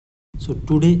So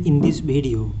today in this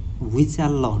video we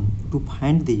shall learn to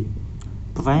find the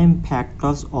prime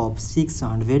factors of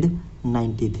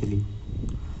 693.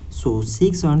 So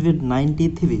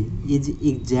 693 is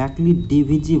exactly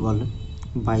divisible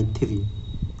by 3.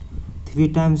 3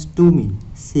 times 2 mean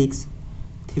 6,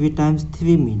 3 times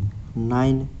 3 mean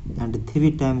 9 and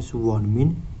 3 times 1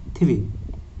 mean 3.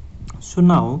 So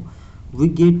now we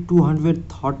get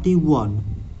 231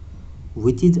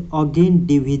 which is again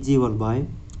divisible by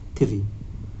 3.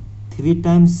 3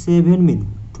 times 7 means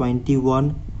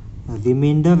 21,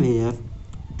 remainder here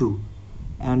 2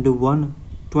 and 1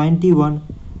 21.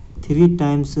 3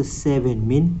 times 7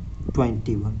 means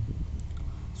 21.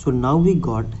 So now we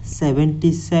got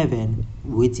 77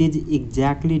 which is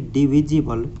exactly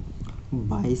divisible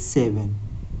by 7.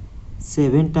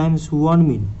 7 times 1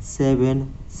 means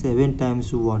 7, 7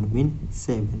 times 1 means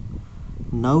 7.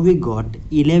 Now we got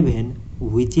 11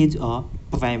 which is a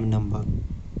prime number.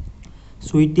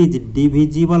 So it is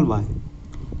divisible by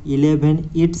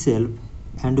 11 itself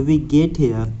and we get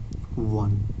here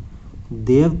 1.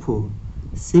 Therefore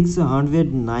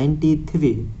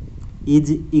 693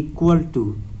 is equal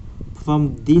to,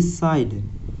 from this side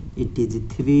it is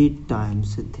 3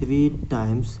 times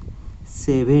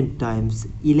 7 times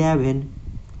 11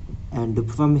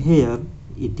 and from here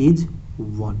it is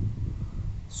 1.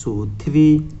 So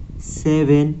 3,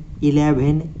 7,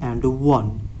 11 and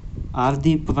 1 are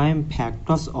the prime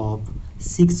factors of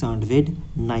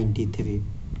 693.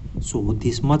 So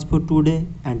this much for today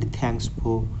and thanks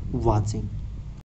for watching.